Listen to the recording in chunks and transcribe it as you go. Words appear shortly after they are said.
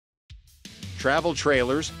travel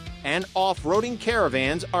trailers, and off-roading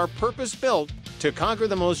caravans are purpose-built to conquer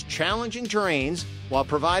the most challenging terrains while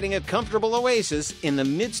providing a comfortable oasis in the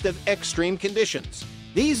midst of extreme conditions.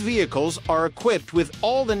 These vehicles are equipped with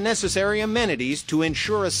all the necessary amenities to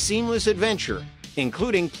ensure a seamless adventure,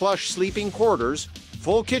 including plush sleeping quarters,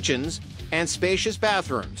 full kitchens, and spacious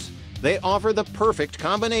bathrooms. They offer the perfect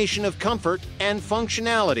combination of comfort and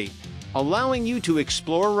functionality, allowing you to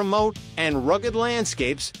explore remote and rugged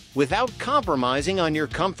landscapes without compromising on your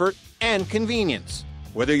comfort and convenience.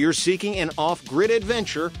 Whether you're seeking an off-grid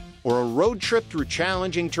adventure or a road trip through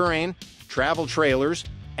challenging terrain, travel trailers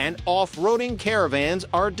and off-roading caravans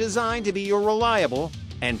are designed to be your reliable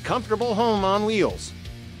and comfortable home on wheels.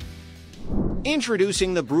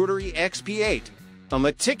 Introducing the Bruder EXP-8, a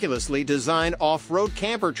meticulously designed off-road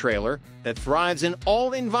camper trailer that thrives in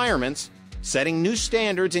all environments, setting new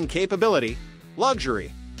standards in capability,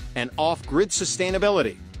 luxury, and off-grid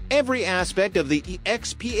sustainability. Every aspect of the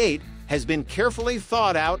EXP-8 has been carefully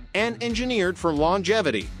thought out and engineered for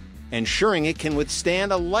longevity, ensuring it can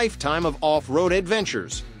withstand a lifetime of off-road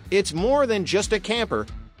adventures. It's more than just a camper,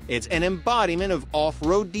 it's an embodiment of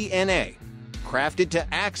off-road DNA, crafted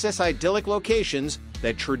to access idyllic locations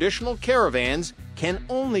that traditional caravans can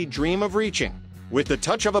only dream of reaching. With the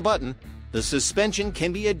touch of a button, the suspension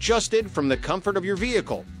can be adjusted from the comfort of your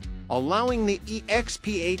vehicle, allowing the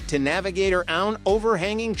EXP-8 to navigate around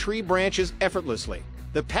overhanging tree branches effortlessly.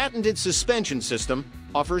 The patented suspension system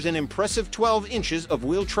offers an impressive 12 inches of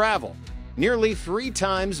wheel travel, nearly 3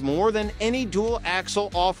 times more than any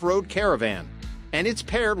dual-axle off-road caravan, and it's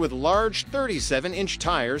paired with large 37-inch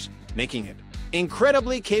tires, making it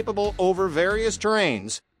incredibly capable over various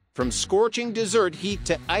terrains, from scorching desert heat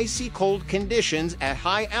to icy cold conditions at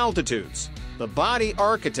high altitudes. The body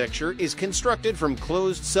architecture is constructed from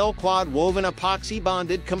closed-cell quad woven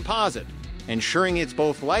epoxy-bonded composite, ensuring it's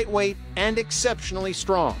both lightweight and exceptionally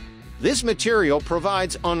strong. This material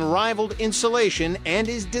provides unrivaled insulation and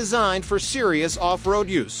is designed for serious off-road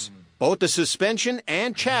use. Both the suspension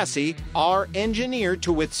and chassis are engineered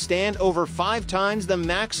to withstand over 5 times the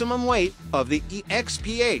maximum weight of the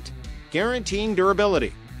EXP-8, guaranteeing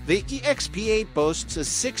durability. The EXP-8 boasts a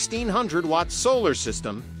 1600-watt solar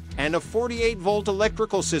system and a 48-volt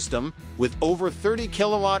electrical system with over 30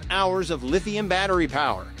 kilowatt-hours of lithium battery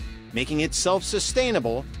power, making it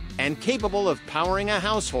self-sustainable and capable of powering a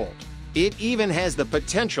household. It even has the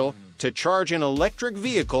potential to charge an electric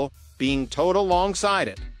vehicle being towed alongside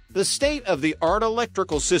it. The state-of-the-art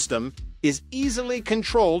electrical system is easily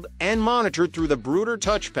controlled and monitored through the Bruder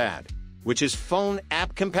touchpad, which is phone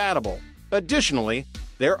app compatible. Additionally,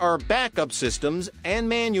 there are backup systems and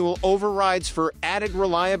manual overrides for added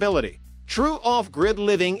reliability. True off-grid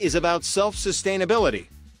living is about self-sustainability,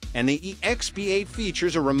 and the EXP-8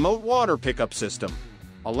 features a remote water pickup system,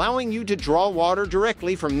 allowing you to draw water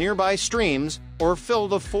directly from nearby streams or fill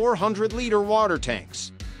the 400-liter water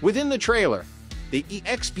tanks. Within the trailer, the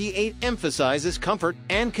EXP-8 emphasizes comfort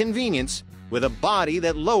and convenience with a body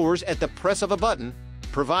that lowers at the press of a button,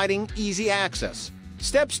 providing easy access.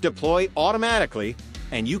 Steps deploy automatically,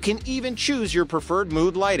 and you can even choose your preferred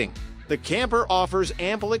mood lighting. The camper offers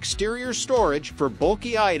ample exterior storage for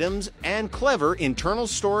bulky items and clever internal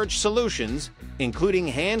storage solutions,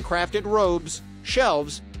 including handcrafted robes,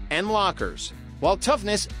 shelves, and lockers. While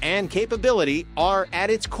toughness and capability are at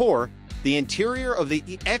its core, the interior of the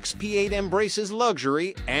EXP-8 embraces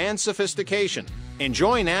luxury and sophistication.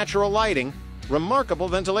 Enjoy natural lighting, remarkable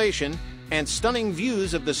ventilation, and stunning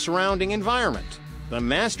views of the surrounding environment. The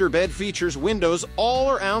master bed features windows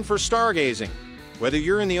all around for stargazing, whether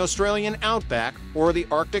you're in the Australian outback or the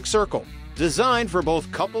Arctic Circle. Designed for both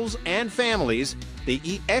couples and families, the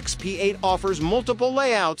EXP-8 offers multiple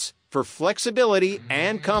layouts for flexibility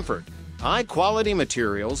and comfort. High-quality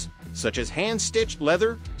materials, such as hand-stitched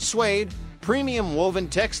leather, suede, premium woven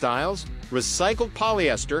textiles, recycled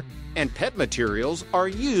polyester, and pet materials are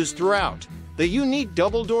used throughout. The unique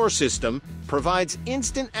double-door system provides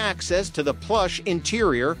instant access to the plush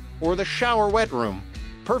interior or the shower wet room,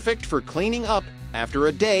 perfect for cleaning up after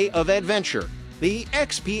a day of adventure. The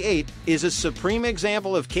EXP-8 is a supreme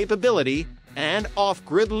example of capability and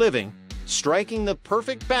off-grid living, striking the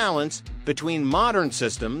perfect balance between modern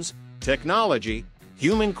systems, technology,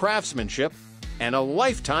 human craftsmanship, and a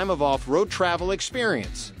lifetime of off-road travel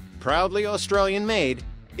experience. Proudly Australian-made,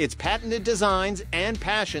 its patented designs and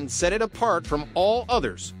passion set it apart from all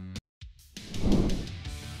others.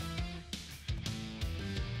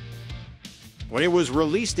 When it was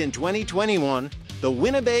released in 2021, the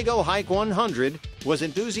Winnebago HIKE 100 was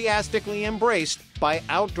enthusiastically embraced by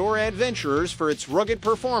outdoor adventurers for its rugged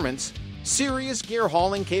performance, serious gear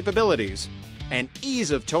hauling capabilities, and ease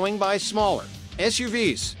of towing by smaller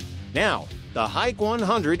SUVs. Now, the HIKE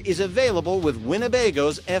 100 is available with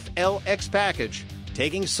Winnebago's FLX package,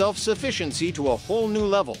 taking self-sufficiency to a whole new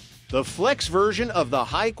level. The Flex version of the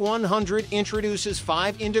HIKE 100 introduces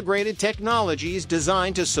 5 integrated technologies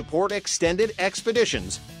designed to support extended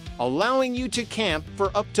expeditions, allowing you to camp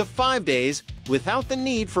for up to 5 days without the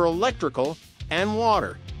need for electrical and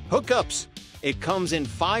water. Hookups. It comes in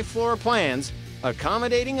 5 floor plans,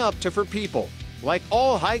 accommodating up to 4 people. Like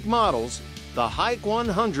all HIKE models, the HIKE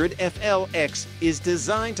 100 FLX is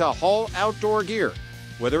designed to haul outdoor gear,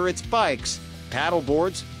 whether it's bikes,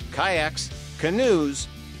 paddleboards, kayaks, canoes,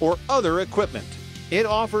 or other equipment. It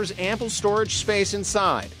offers ample storage space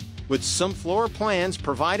inside, with some floor plans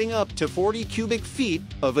providing up to 40 cubic feet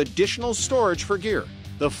of additional storage for gear.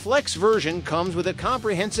 The Flex version comes with a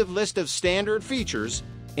comprehensive list of standard features,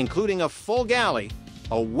 including a full galley,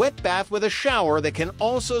 a wet bath with a shower that can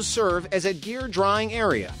also serve as a gear drying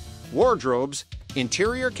area, wardrobes,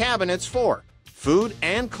 interior cabinets for food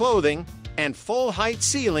and clothing, and full height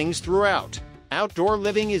ceilings throughout. Outdoor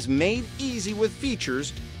living is made easy with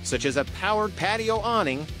features such as a powered patio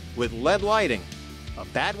awning with LED lighting, a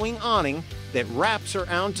batwing awning that wraps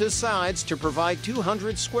around to sides to provide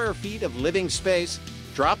 200 square feet of living space,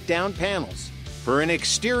 drop-down panels for an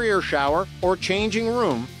exterior shower or changing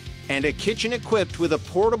room, and a kitchen equipped with a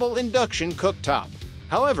portable induction cooktop.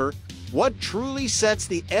 However, what truly sets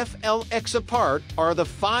the FLX apart are the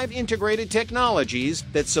 5 integrated technologies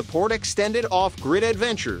that support extended off-grid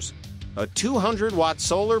adventures. A 200-watt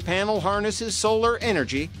solar panel harnesses solar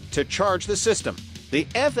energy to charge the system. The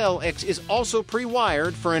FLX is also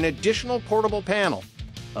pre-wired for an additional portable panel.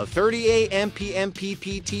 A 30A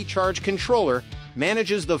MPPT charge controller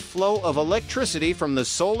manages the flow of electricity from the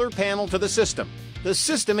solar panel to the system. The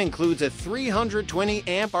system includes a 320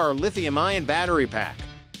 amp-hour lithium-ion battery pack.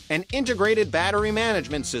 An integrated battery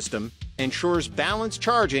management system ensures balanced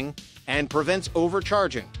charging and prevents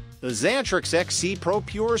overcharging. The Xantrix XC Pro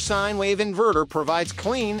Pure Sine Wave Inverter provides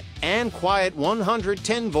clean and quiet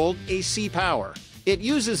 110-volt AC power. It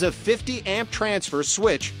uses a 50-amp transfer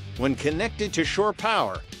switch when connected to shore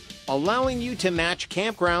power, allowing you to match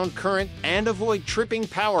campground current and avoid tripping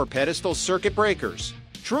power pedestal circuit breakers.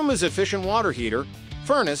 Truma's efficient water heater,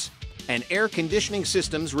 furnace, and air conditioning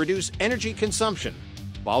systems reduce energy consumption,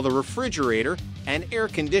 while the refrigerator and air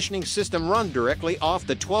conditioning system run directly off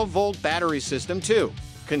the 12-volt battery system too.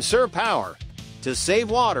 Conserve power. To save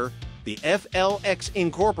water, the FLX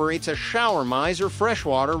incorporates a shower miser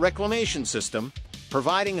freshwater reclamation system,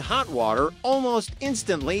 providing hot water almost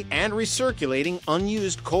instantly and recirculating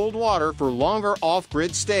unused cold water for longer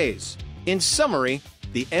off-grid stays. In summary,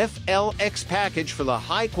 the FLX package for the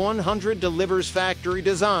HIKE 100 delivers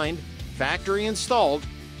factory-designed, factory-installed,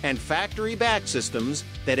 and factory-backed systems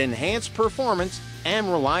that enhance performance and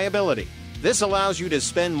reliability. This allows you to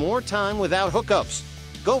spend more time without hookups,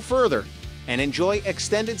 go further, and enjoy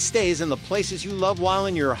extended stays in the places you love while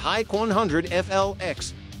in your HIKE 100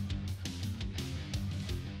 FLX.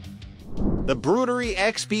 The Bruder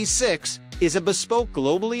EXP-8 is a bespoke,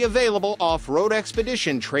 globally available off-road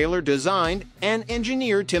expedition trailer designed and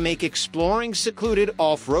engineered to make exploring secluded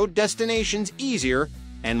off-road destinations easier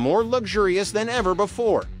and more luxurious than ever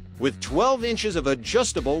before. With 12 inches of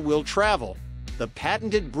adjustable wheel travel, the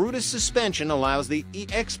patented Brutus suspension allows the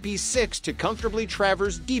EXP-8 to comfortably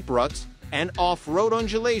traverse deep ruts and off-road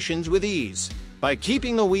undulations with ease. By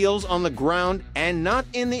keeping the wheels on the ground and not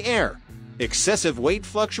in the air, excessive weight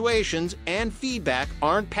fluctuations and feedback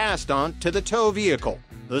aren't passed on to the tow vehicle.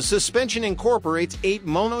 The suspension incorporates 8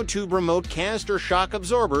 monotube remote canister shock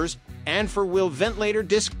absorbers and four-wheel ventilator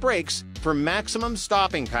disc brakes for maximum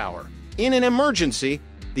stopping power. In an emergency,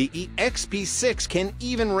 the EXP-8 can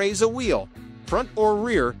even raise a wheel, front or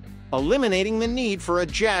rear, eliminating the need for a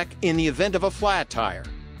jack in the event of a flat tire.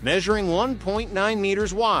 Measuring 1.9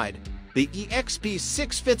 meters wide, the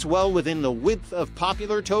EXP-8 fits well within the width of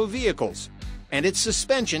popular tow vehicles, and its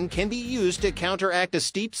suspension can be used to counteract a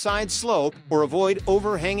steep side slope or avoid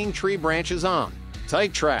overhanging tree branches on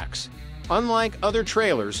tight tracks. Unlike other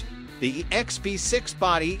trailers, the EXP-8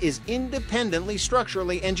 body is independently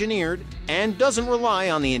structurally engineered and doesn't rely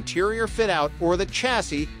on the interior fit-out or the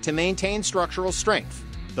chassis to maintain structural strength.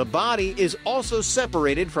 The body is also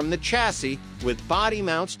separated from the chassis with body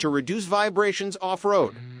mounts to reduce vibrations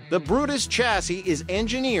off-road. The Brutus chassis is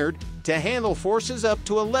engineered to handle forces up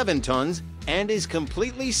to 11 tons and is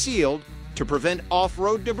completely sealed to prevent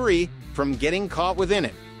off-road debris from getting caught within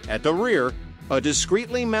it. At the rear, a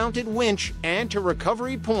discreetly mounted winch and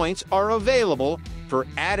recovery points are available for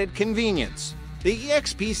added convenience. The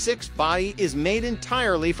EXP-8 body is made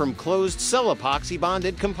entirely from closed cell epoxy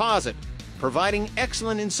bonded composite, providing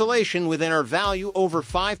excellent insulation within our value over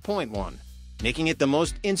 5.1, making it the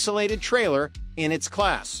most insulated trailer in its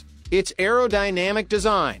class. Its aerodynamic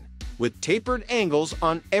design, with tapered angles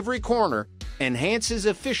on every corner, enhances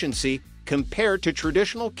efficiency compared to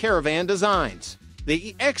traditional caravan designs.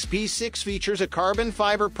 The EXP-8 features a carbon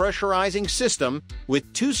fiber pressurizing system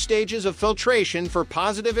with 2 stages of filtration for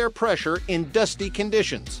positive air pressure in dusty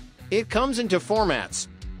conditions. It comes into formats: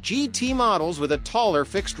 GT models with a taller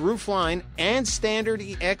fixed roofline and standard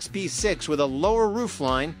EXP-8 with a lower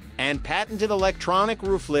roofline and patented electronic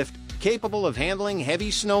roof lift capable of handling heavy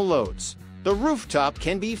snow loads. The rooftop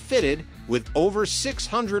can be fitted with over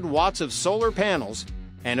 600 watts of solar panels,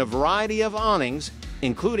 and a variety of awnings,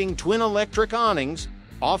 including twin electric awnings,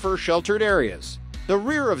 offer sheltered areas. The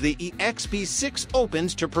rear of the EXP-8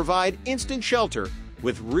 opens to provide instant shelter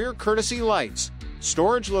with rear courtesy lights,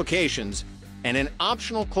 storage locations, and an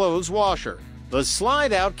optional clothes washer. The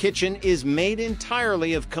slide-out kitchen is made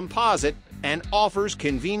entirely of composite and offers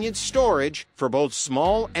convenient storage for both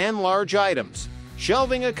small and large items.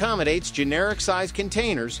 Shelving accommodates generic-sized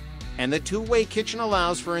containers, and the two-way kitchen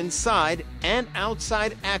allows for inside and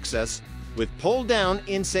outside access with pull-down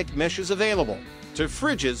insect meshes available. To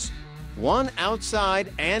fridges, one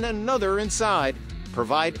outside and another inside,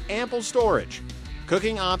 provide ample storage.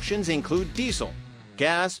 Cooking options include diesel,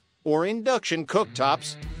 gas, or induction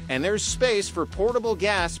cooktops, and there's space for portable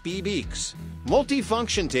gas BBQs.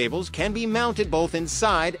 Multifunction tables can be mounted both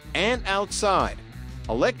inside and outside.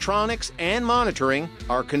 Electronics and monitoring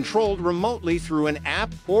are controlled remotely through an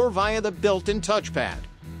app or via the built-in touchpad.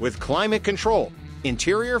 With climate control,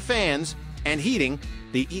 interior fans, and heating,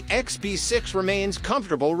 the EXP-8 remains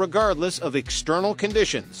comfortable regardless of external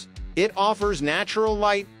conditions. It offers natural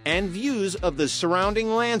light and views of the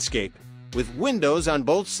surrounding landscape, with windows on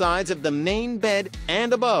both sides of the main bed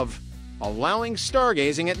and above, allowing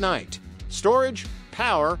stargazing at night. Storage,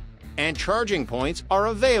 power, and charging points are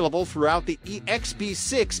available throughout the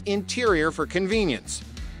EXP-8 interior for convenience.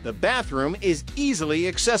 The bathroom is easily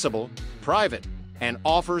accessible, private, and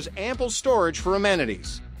offers ample storage for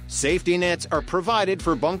amenities. Safety nets are provided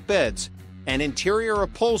for bunk beds, and interior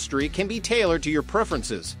upholstery can be tailored to your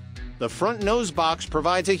preferences. The front nose box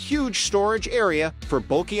provides a huge storage area for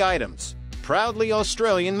bulky items. Proudly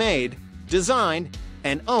Australian-made, designed,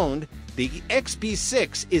 and owned, the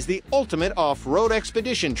EXP-8 is the ultimate off-road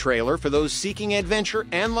expedition trailer for those seeking adventure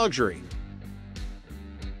and luxury.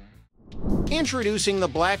 Introducing the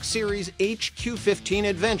Black Series HQ-15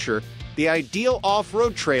 Adventure, the ideal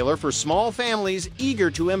off-road trailer for small families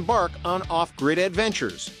eager to embark on off-grid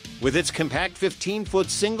adventures. With its compact 15-foot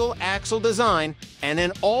single-axle design and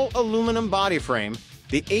an all-aluminum body frame,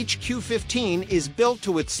 the HQ-15 is built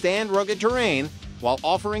to withstand rugged terrain while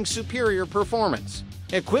offering superior performance.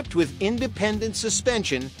 Equipped with independent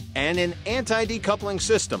suspension and an anti-decoupling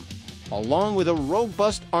system, along with a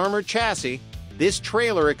robust armored chassis, this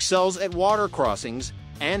trailer excels at water crossings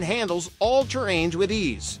and handles all terrains with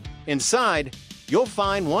ease. Inside, you'll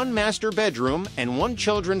find one master bedroom and one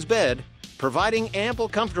children's bed, providing ample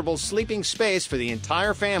comfortable sleeping space for the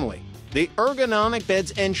entire family. The ergonomic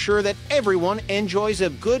beds ensure that everyone enjoys a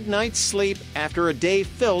good night's sleep after a day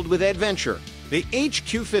filled with adventure. The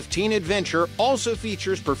HQ-15 Adventure also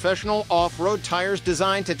features professional off-road tires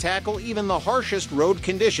designed to tackle even the harshest road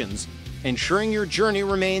conditions, ensuring your journey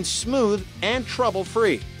remains smooth and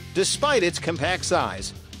trouble-free. Despite its compact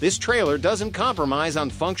size, this trailer doesn't compromise on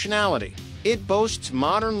functionality. It boasts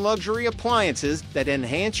modern luxury appliances that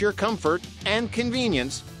enhance your comfort and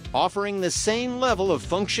convenience, offering the same level of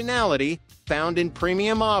functionality found in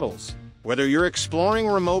premium models. Whether you're exploring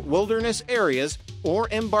remote wilderness areas or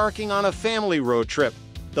embarking on a family road trip,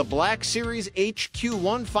 the Black Series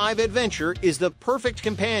HQ-15 Adventure is the perfect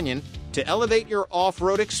companion to elevate your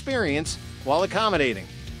off-road experience while accommodating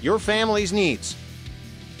your family's needs.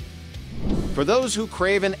 For those who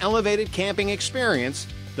crave an elevated camping experience,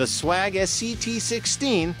 the Swag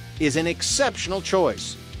SCT-16 is an exceptional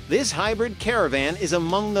choice. This hybrid caravan is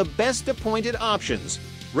among the best appointed options,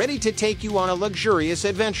 ready to take you on a luxurious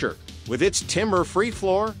adventure. With its timber-free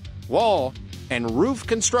floor, wall, and roof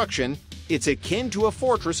construction, it's akin to a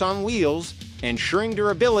fortress on wheels, ensuring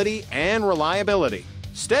durability and reliability.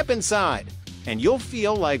 Step inside, and you'll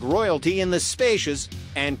feel like royalty in the spacious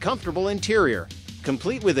and comfortable interior,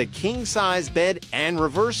 complete with a king-size bed and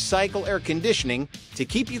reverse cycle air conditioning to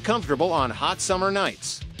keep you comfortable on hot summer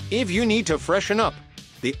nights. If you need to freshen up,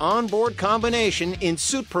 the onboard combination in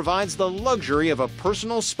suit provides the luxury of a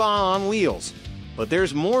personal spa on wheels. But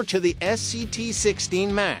there's more to the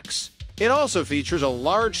SCT-16 Max. It also features a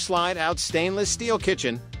large slide-out stainless steel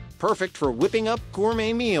kitchen, perfect for whipping up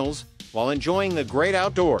gourmet meals while enjoying the great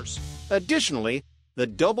outdoors. Additionally, the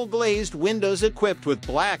double-glazed windows equipped with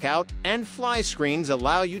blackout and fly screens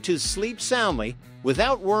allow you to sleep soundly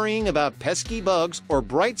without worrying about pesky bugs or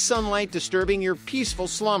bright sunlight disturbing your peaceful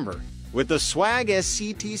slumber. With the Swag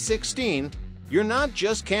SCT-16, you're not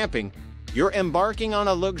just camping, you're embarking on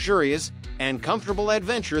a luxurious and comfortable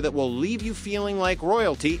adventure that will leave you feeling like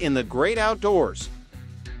royalty in the great outdoors.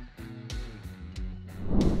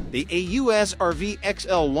 The AUS RV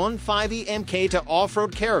XL15E MK to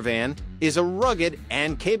off-road caravan is a rugged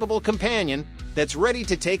and capable companion that's ready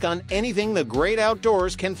to take on anything the great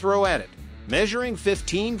outdoors can throw at it. Measuring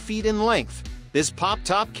 15 feet in length, this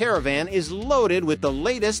pop-top caravan is loaded with the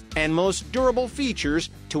latest and most durable features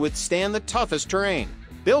to withstand the toughest terrain.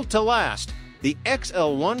 Built to last, the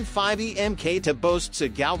XL15E MK boasts a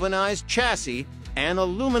galvanized chassis and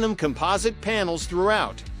aluminum composite panels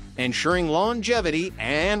throughout, ensuring longevity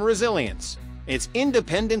and resilience. Its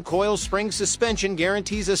independent coil spring suspension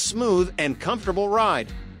guarantees a smooth and comfortable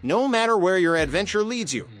ride, no matter where your adventure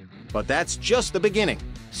leads you. But that's just the beginning.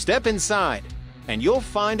 Step inside, and you'll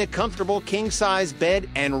find a comfortable king-size bed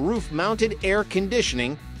and roof-mounted air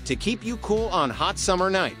conditioning to keep you cool on hot summer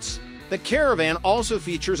nights. The caravan also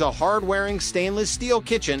features a hard-wearing stainless steel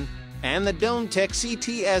kitchen and the DomeTech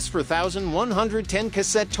CTS 4110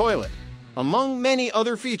 cassette toilet, among many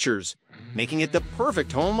other features, making it the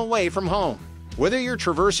perfect home away from home. Whether you're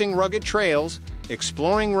traversing rugged trails,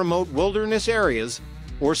 exploring remote wilderness areas,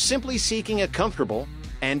 or simply seeking a comfortable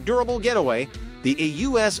and durable getaway, the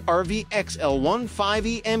AUS RV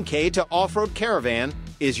XL15E MK to off-road caravan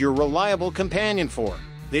is your reliable companion for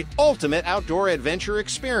the ultimate outdoor adventure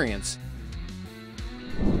experience.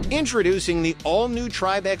 Introducing the all-new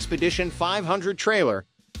Tribe Expedition 500 trailer,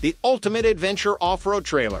 the ultimate adventure off-road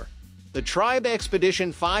trailer. The Tribe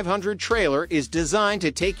Expedition 500 trailer is designed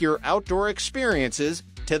to take your outdoor experiences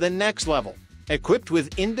to the next level. Equipped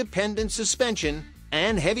with independent suspension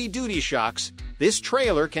and heavy-duty shocks, this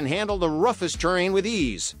trailer can handle the roughest terrain with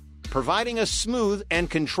ease, providing a smooth and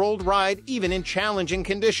controlled ride even in challenging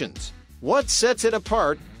conditions. What sets it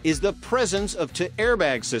apart is the presence of two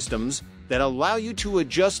airbag systems that allow you to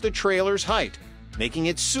adjust the trailer's height, making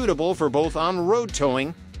it suitable for both on-road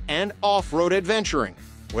towing and off-road adventuring.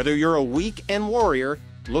 Whether you're a weekend warrior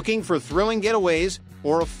looking for thrilling getaways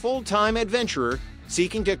or a full-time adventurer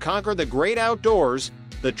seeking to conquer the great outdoors,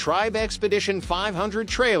 the Tribe Expedition 500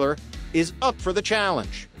 trailer is up for the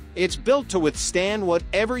challenge. It's built to withstand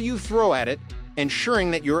whatever you throw at it,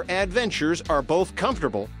 ensuring that your adventures are both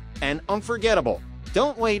comfortable and unforgettable.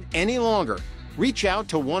 Don't wait any longer. Reach out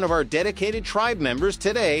to one of our dedicated Tribe members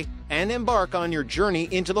today and embark on your journey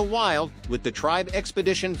into the wild with the Tribe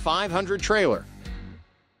Expedition 500 trailer.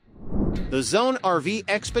 The Zone RV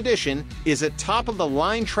Expedition is a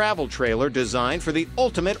top-of-the-line travel trailer designed for the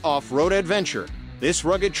ultimate off-road adventure. This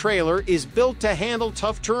rugged trailer is built to handle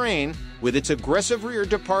tough terrain with its aggressive rear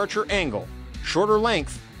departure angle, shorter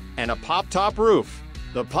length, and a pop-top roof.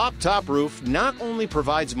 The pop-top roof not only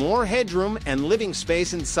provides more headroom and living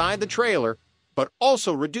space inside the trailer, but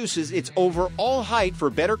also reduces its overall height for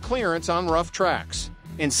better clearance on rough tracks.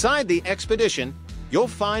 Inside the Expedition, you'll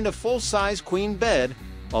find a full-size queen bed,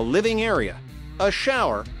 a living area, a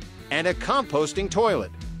shower, and a composting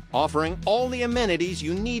toilet, offering all the amenities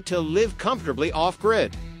you need to live comfortably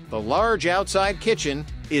off-grid. The large outside kitchen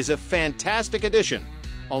is a fantastic addition,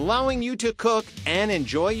 allowing you to cook and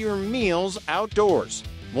enjoy your meals outdoors.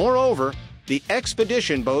 Moreover, the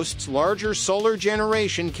Expedition boasts larger solar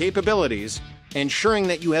generation capabilities, ensuring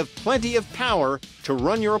that you have plenty of power to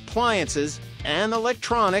run your appliances and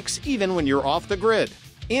electronics even when you're off the grid.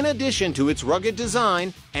 In addition to its rugged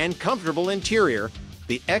design and comfortable interior,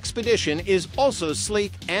 the Expedition is also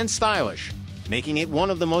sleek and stylish, making it one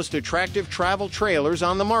of the most attractive travel trailers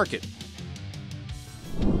on the market.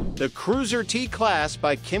 The Cruiser T-Class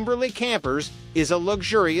by Kimberly Campers is a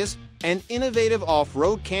luxurious and innovative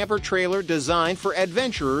off-road camper trailer designed for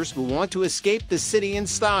adventurers who want to escape the city in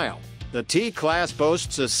style. The T-Class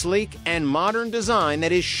boasts a sleek and modern design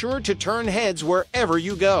that is sure to turn heads wherever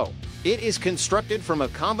you go. It is constructed from a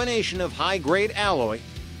combination of high-grade alloy,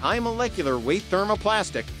 high molecular weight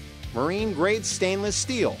thermoplastic, marine-grade stainless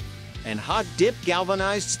steel, and hot-dip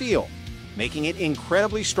galvanized steel, making it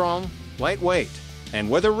incredibly strong, lightweight, and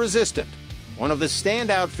weather-resistant. One of the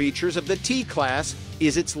standout features of the T-Class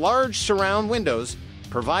is its large surround windows,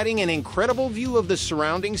 providing an incredible view of the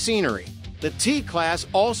surrounding scenery. The T-Class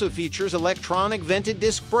also features electronic vented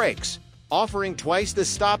disc brakes, offering twice the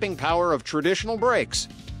stopping power of traditional brakes,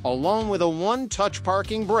 along with a one-touch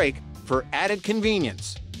parking brake for added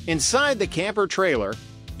convenience. Inside the camper trailer,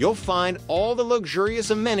 you'll find all the luxurious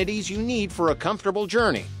amenities you need for a comfortable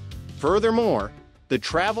journey. Furthermore, The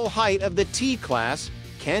travel height of the T-Class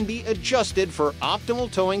can be adjusted for optimal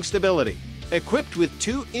towing stability. Equipped with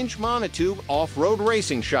 2-inch monotube off-road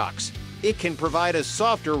racing shocks, it can provide a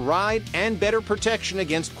softer ride and better protection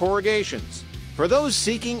against corrugations. For those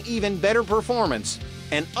seeking even better performance,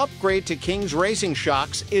 an upgrade to King's racing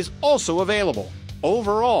shocks is also available.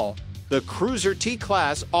 Overall, the Cruiser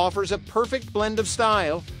T-Class offers a perfect blend of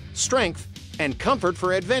style, strength, and comfort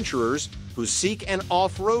for adventurers who seek an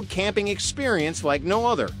off-road camping experience like no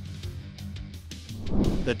other.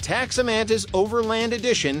 The Taxamantis Overland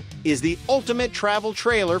Edition is the ultimate travel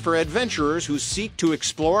trailer for adventurers who seek to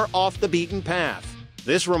explore off the beaten path.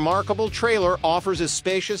 This remarkable trailer offers a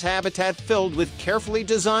spacious habitat filled with carefully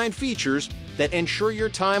designed features that ensure your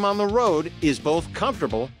time on the road is both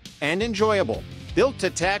comfortable and enjoyable. Built to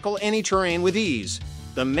tackle any terrain with ease,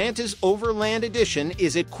 the Mantis Overland Edition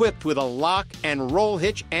is equipped with a lock and roll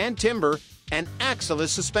hitch and timber and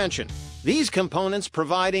axle-less suspension. These components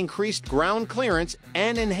provide increased ground clearance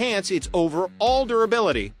and enhance its overall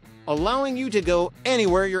durability, allowing you to go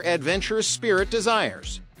anywhere your adventurous spirit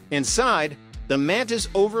desires. Inside, the Mantis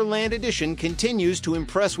Overland Edition continues to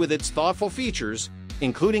impress with its thoughtful features,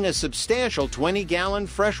 including a substantial 20-gallon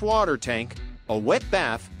freshwater tank, a wet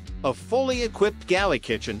bath, a fully equipped galley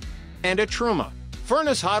kitchen, and a Truma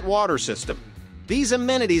furnace hot water system. These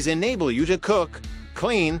amenities enable you to cook,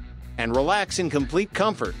 clean, and relax in complete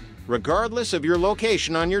comfort, regardless of your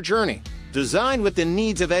location on your journey. Designed with the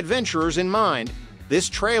needs of adventurers in mind, this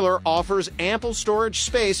trailer offers ample storage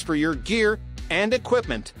space for your gear and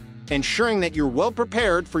equipment, ensuring that you're well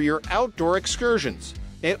prepared for your outdoor excursions.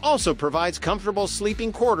 It also provides comfortable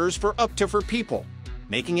sleeping quarters for up to 4 people,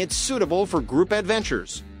 making it suitable for group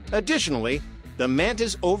adventures. Additionally, the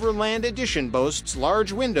Mantis Overland Edition boasts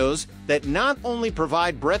large windows that not only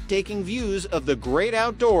provide breathtaking views of the great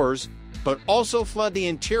outdoors, but also flood the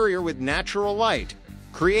interior with natural light,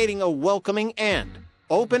 creating a welcoming and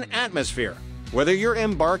open atmosphere. Whether you're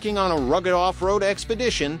embarking on a rugged off-road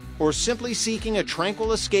expedition or simply seeking a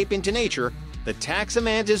tranquil escape into nature, the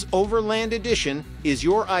Taxamantis Overland Edition is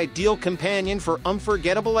your ideal companion for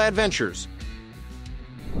unforgettable adventures.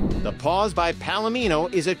 The Pause by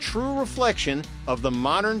Palomino is a true reflection of the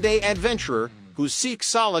modern-day adventurer who seeks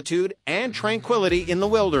solitude and tranquility in the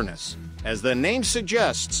wilderness. As the name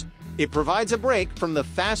suggests, it provides a break from the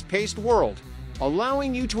fast-paced world,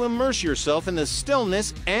 allowing you to immerse yourself in the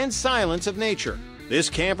stillness and silence of nature. This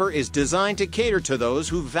camper is designed to cater to those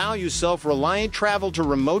who value self-reliant travel to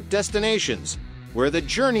remote destinations, where the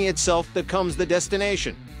journey itself becomes the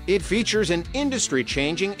destination. It features an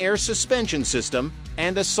industry-changing air suspension system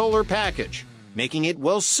and a solar package, making it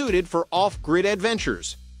well-suited for off-grid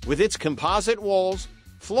adventures. With its composite walls,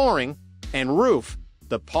 flooring, and roof,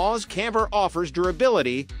 the Pause camper offers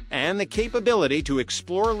durability and the capability to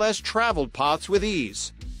explore less traveled paths with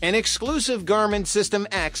ease. An exclusive Garmin system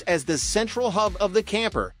acts as the central hub of the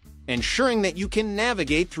camper, ensuring that you can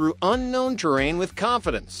navigate through unknown terrain with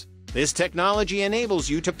confidence. This technology enables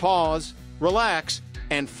you to pause, relax,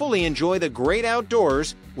 and fully enjoy the great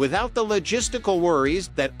outdoors without the logistical worries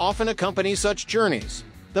that often accompany such journeys.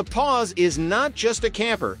 The Pause is not just a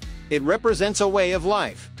camper, it represents a way of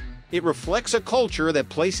life. It reflects a culture that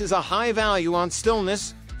places a high value on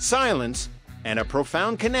stillness, silence, and a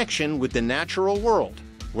profound connection with the natural world.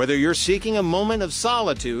 Whether you're seeking a moment of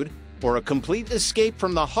solitude or a complete escape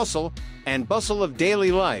from the hustle and bustle of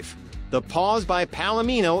daily life, the Pause by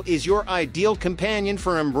Palomino is your ideal companion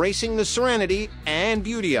for embracing the serenity and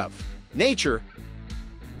beauty of nature.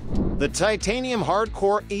 The Titanium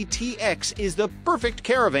Hardcore ATX is the perfect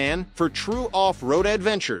caravan for true off-road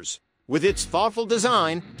adventures. With its thoughtful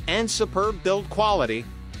design and superb build quality,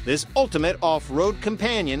 this ultimate off-road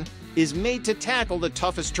companion is made to tackle the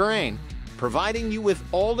toughest terrain, providing you with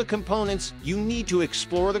all the components you need to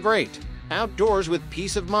explore the great outdoors with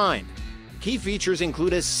peace of mind. Key features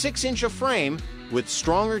include a 6-inch frame with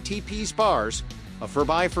stronger TP spars, a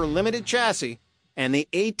 4x4 limited chassis, and the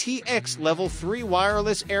ATX Level 3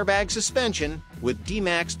 wireless airbag suspension with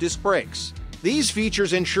D-Max disc brakes. These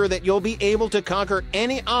features ensure that you'll be able to conquer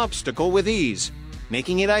any obstacle with ease,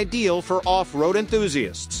 making it ideal for off-road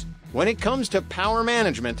enthusiasts. When it comes to power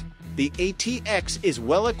management, the ATX is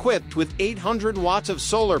well equipped with 800 watts of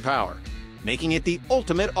solar power, making it the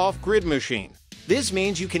ultimate off-grid machine. This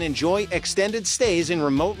means you can enjoy extended stays in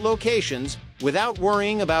remote locations without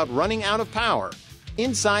worrying about running out of power.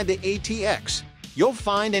 Inside the ATX, you'll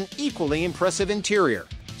find an equally impressive interior.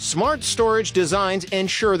 Smart storage designs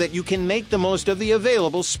ensure that you can make the most of the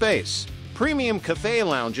available space. Premium cafe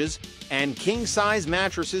lounges and king-size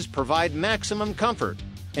mattresses provide maximum comfort,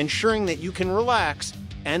 ensuring that you can relax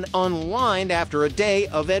and unwind after a day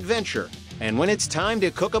of adventure. And when it's time to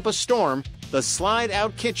cook up a storm, the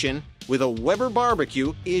slide-out kitchen with a Weber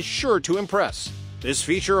barbecue is sure to impress. This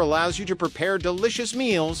feature allows you to prepare delicious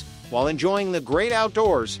meals while enjoying the great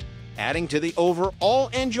outdoors, adding to the overall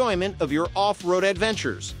enjoyment of your off-road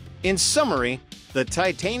adventures. In summary, the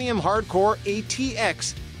Titanium Hardcore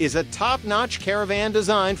ATX is a top-notch caravan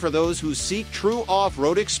designed for those who seek true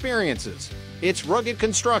off-road experiences. Its rugged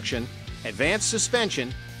construction, advanced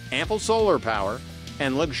suspension, ample solar power,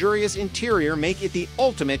 and luxurious interior make it the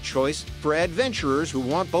ultimate choice for adventurers who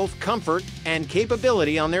want both comfort and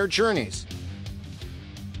capability on their journeys.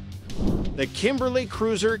 The Kimberly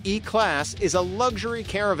Cruiser E-Class is a luxury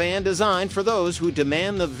caravan designed for those who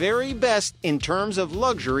demand the very best in terms of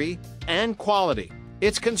luxury and quality.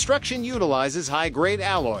 Its construction utilizes high-grade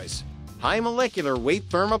alloys, high molecular weight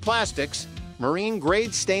thermoplastics,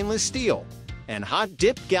 marine-grade stainless steel, and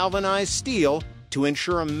hot-dip galvanized steel to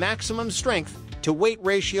ensure a maximum strength to weight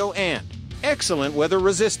ratio and excellent weather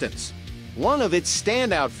resistance. One of its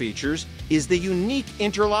standout features is the unique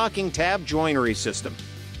interlocking tab joinery system,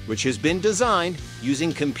 which has been designed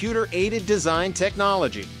using computer-aided design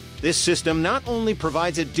technology. This system not only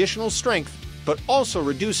provides additional strength, but also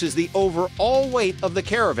reduces the overall weight of the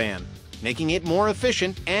caravan, making it more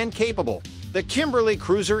efficient and capable. The Kimberly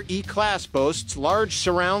Cruiser E-Class boasts large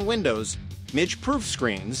surround windows, midge-proof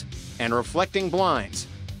screens, and reflecting blinds,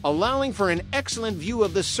 allowing for an excellent view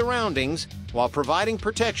of the surroundings while providing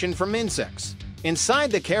protection from insects.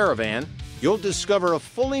 Inside the caravan, you'll discover a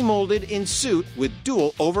fully molded in-suite with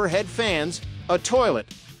dual overhead fans, a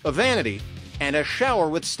toilet, a vanity, and a shower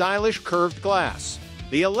with stylish curved glass.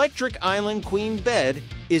 The Electric Island Queen bed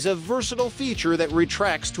is a versatile feature that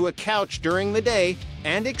retracts to a couch during the day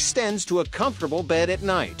and extends to a comfortable bed at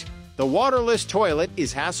night. The waterless toilet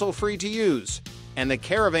is hassle-free to use, and the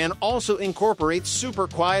caravan also incorporates super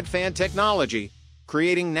quiet fan technology,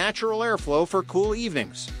 creating natural airflow for cool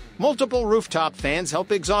evenings. Multiple rooftop fans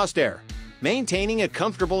help exhaust air, maintaining a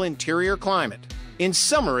comfortable interior climate. In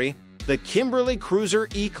summary, the Kimberly Cruiser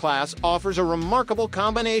E-Class offers a remarkable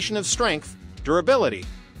combination of strength, durability,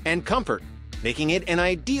 and comfort, making it an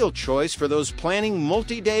ideal choice for those planning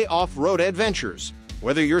multi-day off-road adventures.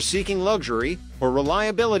 Whether you're seeking luxury or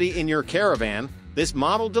reliability in your caravan, this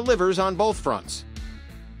model delivers on both fronts.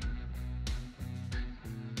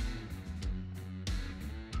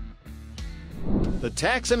 The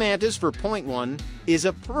Taximantis 4.1 is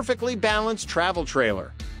a perfectly balanced travel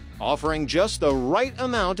trailer, offering just the right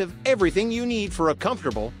amount of everything you need for a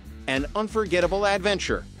comfortable and unforgettable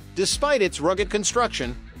adventure. Despite its rugged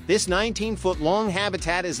construction, this 19-foot-long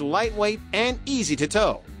habitat is lightweight and easy to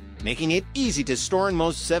tow, making it easy to store in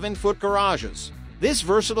most 7-foot garages. This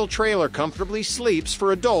versatile trailer comfortably sleeps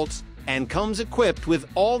for adults and comes equipped with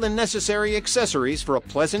all the necessary accessories for a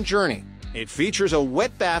pleasant journey. It features a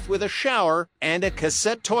wet bath with a shower and a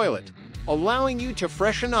cassette toilet, allowing you to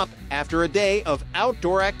freshen up after a day of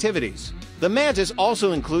outdoor activities. The Mantis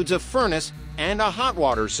also includes a furnace and a hot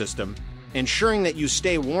water system, ensuring that you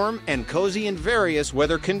stay warm and cozy in various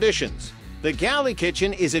weather conditions. The galley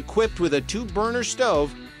kitchen is equipped with a 2-burner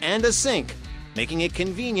stove and a sink, making it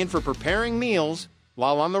convenient for preparing meals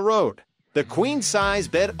while on the road. The queen-size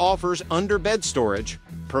bed offers under-bed storage,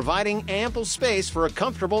 providing ample space for a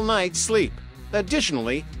comfortable night's sleep.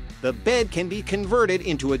 Additionally, the bed can be converted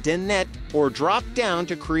into a dinette or dropped down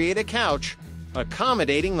to create a couch,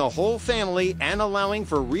 accommodating the whole family and allowing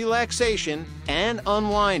for relaxation and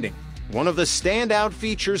unwinding. One of the standout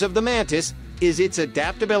features of the Mantis is its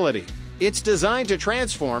adaptability. It's designed to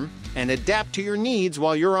transform and adapt to your needs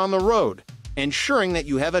while you're on the road, ensuring that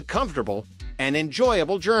you have a comfortable and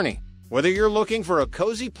enjoyable journey. Whether you're looking for a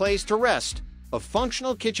cozy place to rest, a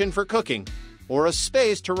functional kitchen for cooking, or a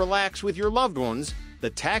space to relax with your loved ones,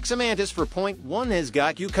 the Taximantis 4.1 has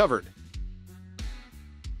got you covered.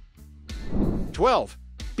 12.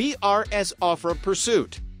 BRS Off-Road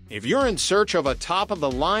Pursuit. If you're in search of a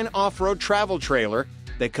top-of-the-line off-road travel trailer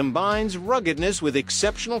that combines ruggedness with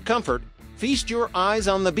exceptional comfort, feast your eyes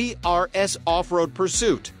on the BRS Off-Road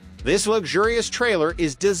Pursuit. This luxurious trailer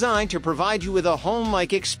is designed to provide you with a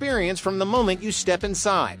home-like experience from the moment you step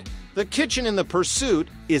inside. The kitchen in the Pursuit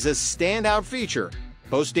is a standout feature,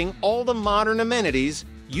 boasting all the modern amenities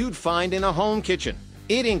you'd find in a home kitchen.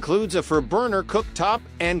 It includes a 4-burner cooktop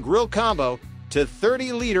and grill combo to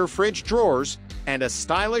 30-liter fridge drawers and a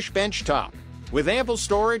stylish bench top. With ample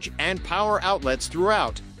storage and power outlets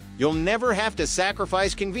throughout, you'll never have to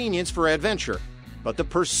sacrifice convenience for adventure. But the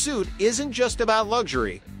Pursuit isn't just about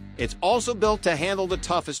luxury. It's also built to handle the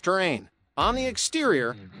toughest terrain. On the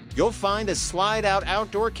exterior, you'll find a slide-out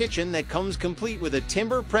outdoor kitchen that comes complete with a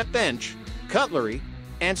timber prep bench, cutlery,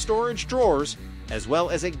 and storage drawers, as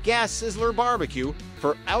well as a gas sizzler barbecue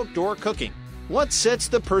for outdoor cooking. What sets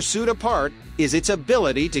the Pursuit apart is its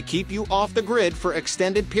ability to keep you off the grid for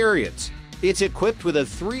extended periods. It's equipped with a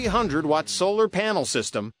 300-watt solar panel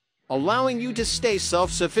system, allowing you to stay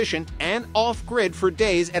self-sufficient and off-grid for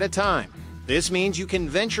days at a time. This means you can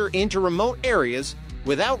venture into remote areas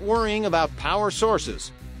without worrying about power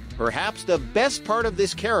sources. Perhaps the best part of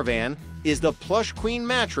this caravan is the plush queen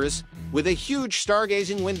mattress with a huge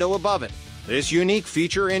stargazing window above it. This unique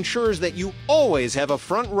feature ensures that you always have a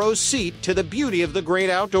front row seat to the beauty of the great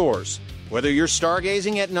outdoors. Whether you're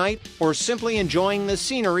stargazing at night or simply enjoying the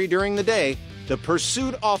scenery during the day, the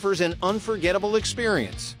Pursuit offers an unforgettable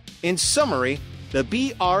experience. In summary, the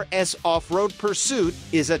BRS Off-Road Pursuit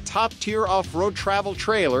is a top-tier off-road travel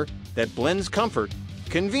trailer that blends comfort,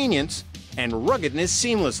 convenience, and ruggedness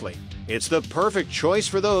seamlessly. It's the perfect choice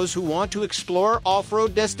for those who want to explore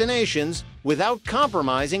off-road destinations without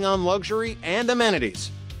compromising on luxury and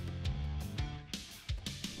amenities.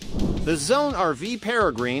 The Zone RV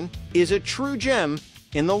Peregrine is a true gem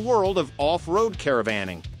in the world of off-road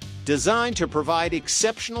caravanning, designed to provide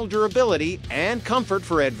exceptional durability and comfort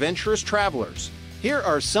for adventurous travelers. Here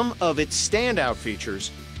are some of its standout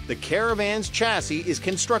features. The caravan's chassis is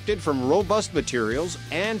constructed from robust materials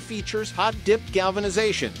and features hot-dipped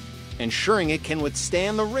galvanization, ensuring it can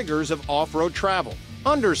withstand the rigors of off-road travel.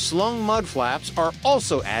 Underslung mud flaps are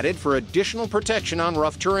also added for additional protection on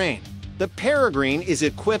rough terrain. The Peregrine is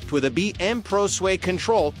equipped with a BM Pro Sway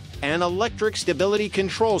control and electric stability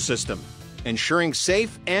control system, ensuring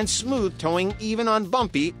safe and smooth towing even on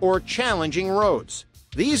bumpy or challenging roads.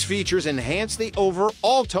 These features enhance the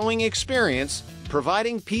overall towing experience,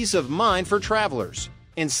 providing peace of mind for travelers.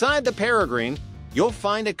 Inside the Peregrine, you'll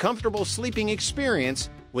find a comfortable sleeping experience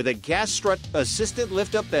with a gas strut assisted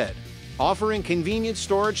lift-up bed, offering convenient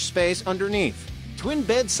storage space underneath. Twin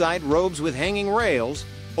bedside robes with hanging rails,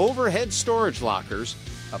 overhead storage lockers,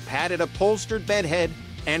 a padded upholstered bedhead,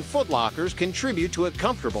 and footlockers contribute to a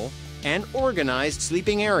comfortable and organized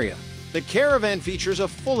sleeping area. The caravan features a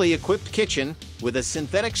fully equipped kitchen with a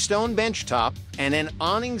synthetic stone bench top and an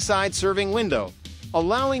awning side serving window,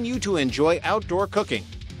 allowing you to enjoy outdoor cooking.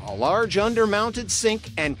 A large undermounted sink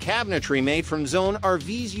and cabinetry made from Zone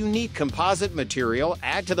RV's unique composite material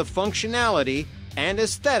add to the functionality and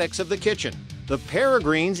aesthetics of the kitchen. The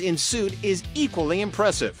Peregrine's in-suit is equally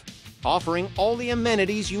impressive, offering all the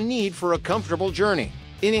amenities you need for a comfortable journey.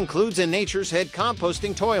 It includes a Nature's Head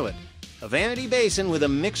composting toilet, a vanity basin with a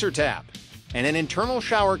mixer tap, and an internal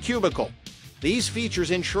shower cubicle. These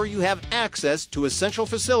features ensure you have access to essential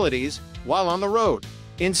facilities while on the road.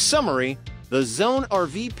 In summary, the Zone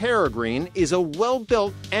RV Peregrine is a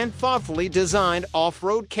well-built and thoughtfully designed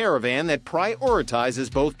off-road caravan that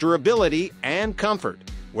prioritizes both durability and comfort.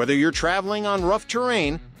 Whether you're traveling on rough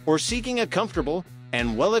terrain or seeking a comfortable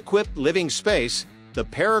and well-equipped living space, the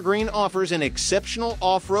Peregrine offers an exceptional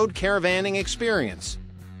off-road caravanning experience.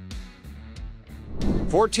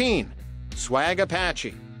 14. Swag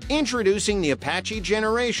Apache. Introducing the Apache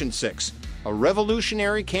Generation 6, a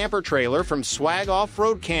revolutionary camper trailer from Swag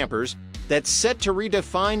Off-Road Campers that's set to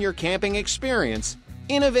redefine your camping experience.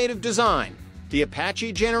 Innovative design. The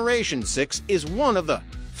Apache Generation 6 is one of the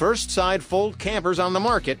first side-fold campers on the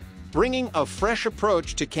market, bringing a fresh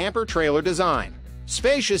approach to camper trailer design.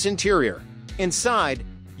 Spacious interior. Inside,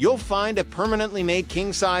 you'll find a permanently made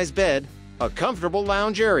king-size bed, a comfortable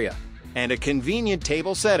lounge area, and a convenient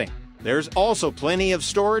table setting. There's also plenty of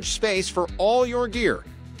storage space for all your gear,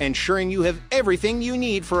 ensuring you have everything you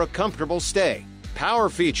need for a comfortable stay. Power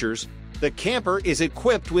features. The camper is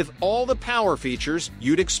equipped with all the power features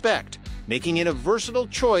you'd expect, making it a versatile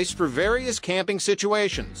choice for various camping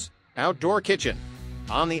situations. Outdoor kitchen.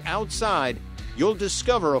 On the outside, you'll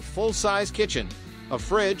discover a full-size kitchen, a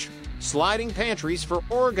fridge, sliding pantries for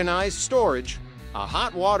organized storage, a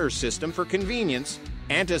hot water system for convenience,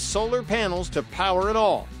 and solar panels to power it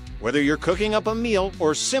all. Whether you're cooking up a meal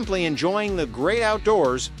or simply enjoying the great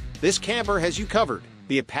outdoors, this camper has you covered.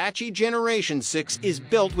 The Apache Generation 6 is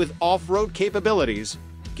built with off-road capabilities,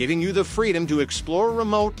 giving you the freedom to explore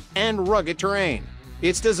remote and rugged terrain.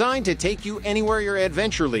 It's designed to take you anywhere your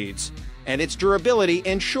adventure leads, and its durability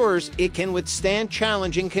ensures it can withstand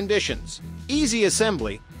challenging conditions. Easy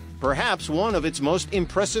assembly. Perhaps one of its most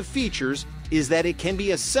impressive features is that it can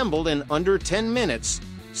be assembled in under 10 minutes,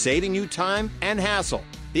 saving you time and hassle.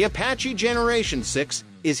 The Apache Generation 6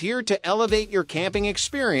 is here to elevate your camping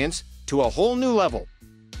experience to a whole new level.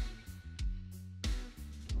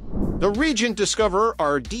 The Regent Discoverer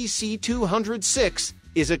RDC206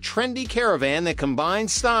 is a trendy caravan that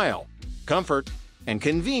combines style, comfort, and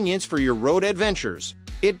convenience for your road adventures.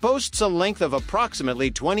 It boasts a length of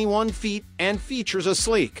approximately 21 feet and features a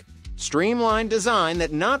sleek, streamlined design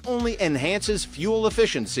that not only enhances fuel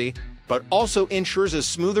efficiency, but also ensures a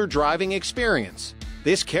smoother driving experience.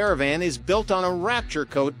 This caravan is built on a Rapture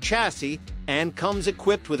Coat chassis and comes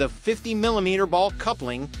equipped with a 50mm ball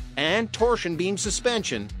coupling and torsion beam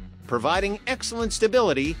suspension, providing excellent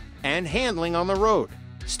stability and handling on the road.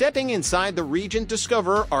 Stepping inside the Regent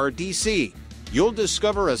Discoverer RDC, you'll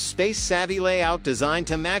discover a space-savvy layout designed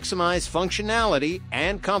to maximize functionality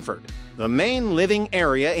and comfort. The main living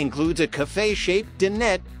area includes a cafe-shaped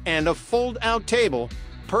dinette and a fold-out table,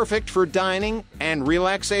 perfect for dining and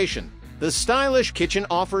relaxation. The stylish kitchen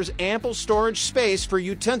offers ample storage space for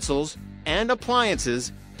utensils and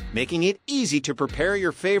appliances, making it easy to prepare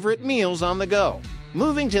your favorite meals on the go.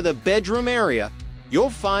 Moving to the bedroom area, you'll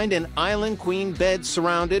find an island queen bed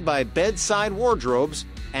surrounded by bedside wardrobes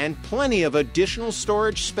and plenty of additional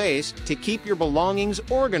storage space to keep your belongings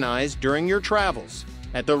organized during your travels.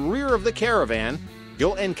 At the rear of the caravan,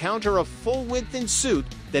 you'll encounter a full-width ensuite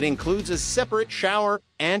that includes a separate shower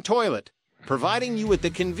and toilet, providing you with the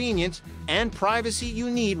convenience and privacy you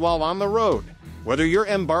need while on the road. Whether you're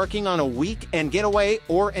embarking on a weekend getaway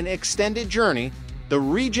or an extended journey, the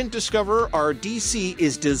Regent Discoverer RDC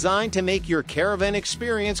is designed to make your caravan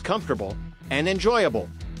experience comfortable and enjoyable.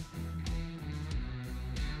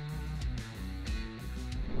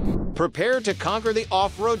 Prepare to conquer the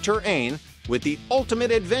off-road terrain with the ultimate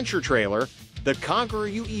adventure trailer, the Conqueror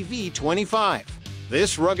UEV-25.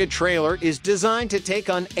 This rugged trailer is designed to take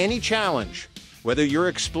on any challenge, whether you're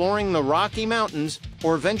exploring the Rocky Mountains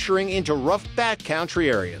or venturing into rough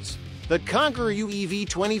backcountry areas. The Conqueror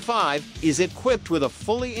UEV-25 is equipped with a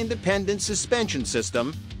fully independent suspension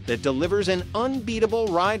system that delivers an unbeatable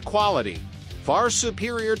ride quality, far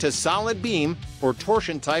superior to solid beam or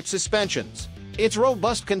torsion-type suspensions. Its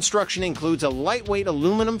robust construction includes a lightweight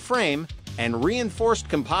aluminum frame and reinforced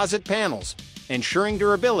composite panels, ensuring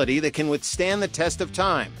durability that can withstand the test of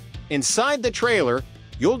time. Inside the trailer,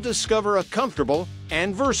 you'll discover a comfortable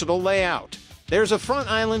and versatile layout. There's a front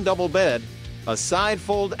island double bed, a side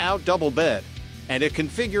fold-out double bed, and a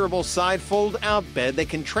configurable side fold-out bed that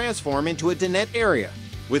can transform into a dinette area.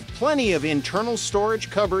 With plenty of internal storage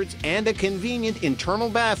cupboards and a convenient internal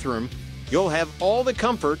bathroom, you'll have all the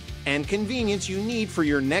comfort and convenience you need for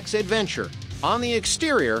your next adventure. On the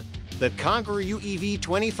exterior, the Conqueror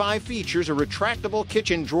UEV-25 features a retractable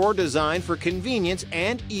kitchen drawer designed for convenience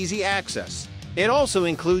and easy access. It also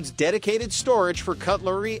includes dedicated storage for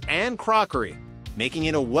cutlery and crockery, making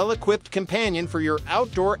it a well-equipped companion for your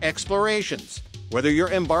outdoor explorations. Whether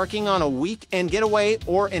you're embarking on a weekend getaway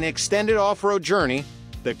or an extended off-road journey,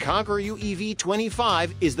 the Conqueror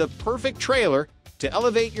UEV-25 is the perfect trailer to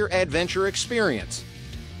elevate your adventure experience.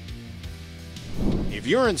 If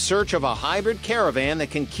you're in search of a hybrid caravan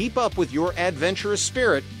that can keep up with your adventurous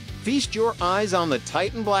spirit, feast your eyes on the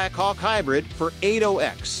Titan Blackhawk Hybrid for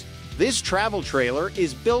 80X. This travel trailer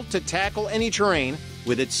is built to tackle any terrain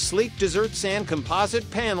with its sleek desert sand composite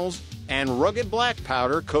panels and rugged black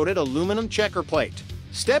powder coated aluminum checker plate.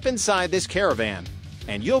 Step inside this caravan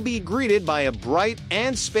and you'll be greeted by a bright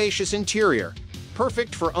and spacious interior,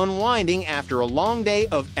 perfect for unwinding after a long day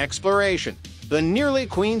of exploration. The nearly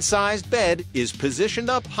queen-sized bed is positioned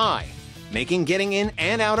up high, making getting in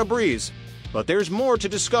and out a breeze. But there's more to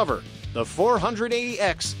discover. The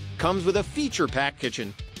 480X comes with a feature-packed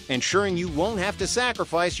kitchen, ensuring you won't have to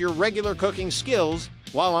sacrifice your regular cooking skills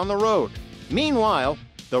while on the road. Meanwhile,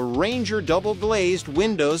 the Ranger double-glazed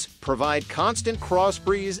windows provide constant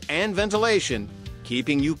cross-breeze and ventilation,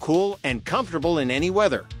 keeping you cool and comfortable in any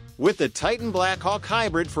weather. With the Titan Blackhawk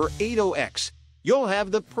Hybrid for 80X, you'll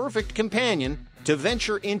have the perfect companion to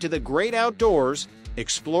venture into the great outdoors,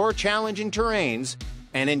 explore challenging terrains,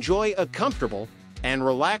 and enjoy a comfortable and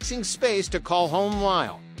relaxing space to call home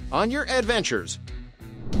while on your adventures.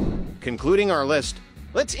 Concluding our list,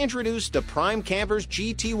 let's introduce the Prime Camper's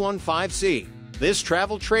GT15C. This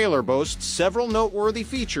travel trailer boasts several noteworthy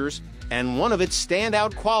features, and one of its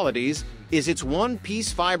standout qualities is its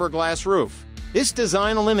one-piece fiberglass roof. This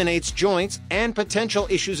design eliminates joints and potential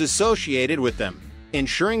issues associated with them,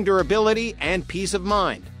 ensuring durability and peace of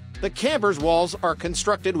mind. The camper's walls are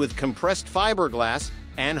constructed with compressed fiberglass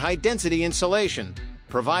and high-density insulation,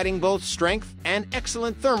 providing both strength and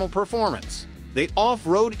excellent thermal performance. The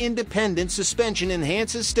off-road independent suspension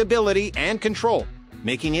enhances stability and control,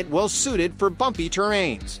 making it well-suited for bumpy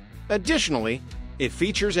terrains. Additionally, it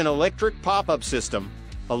features an electric pop-up system,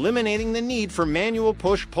 eliminating the need for manual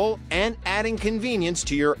push-pull and adding convenience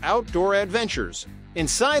to your outdoor adventures.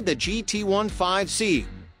 Inside the GT15C,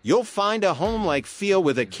 you'll find a home-like feel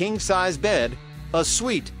with a king-size bed, a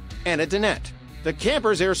suite, and a dinette. The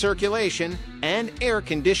camper's air circulation and air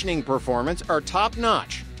conditioning performance are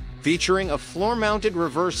top-notch, featuring a floor-mounted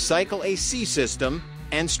reverse cycle AC system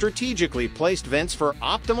and strategically placed vents for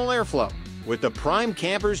optimal airflow. With the Prime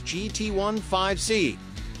Camper's GT1 5C,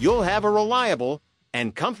 you'll have a reliable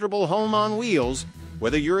and comfortable home on wheels,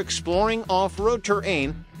 whether you're exploring off-road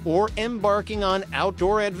terrain or embarking on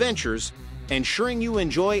outdoor adventures, ensuring you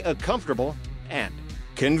enjoy a comfortable and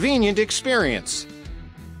convenient experience.